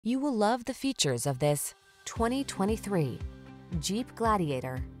You will love the features of this 2023 Jeep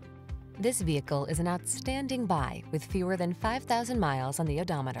Gladiator. This vehicle is an outstanding buy with fewer than 5,000 miles on the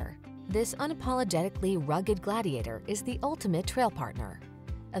odometer. This unapologetically rugged Gladiator is the ultimate trail partner.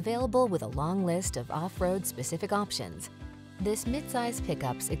 Available with a long list of off-road specific options, this midsize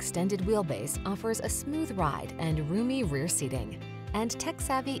pickup's extended wheelbase offers a smooth ride and roomy rear seating. And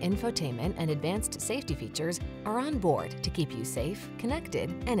tech-savvy infotainment and advanced safety features are on board to keep you safe,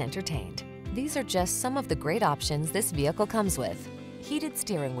 connected, and entertained. These are just some of the great options this vehicle comes with: heated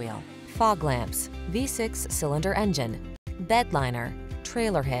steering wheel, fog lamps, V6 cylinder engine, bed liner,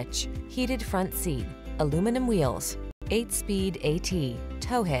 trailer hitch, heated front seat, aluminum wheels, 8-speed AT,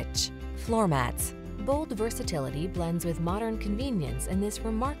 tow hitch, floor mats. Bold versatility blends with modern convenience in this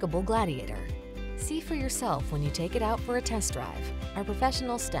remarkable Gladiator. See for yourself when you take it out for a test drive. Our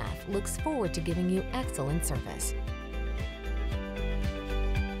professional staff looks forward to giving you excellent service.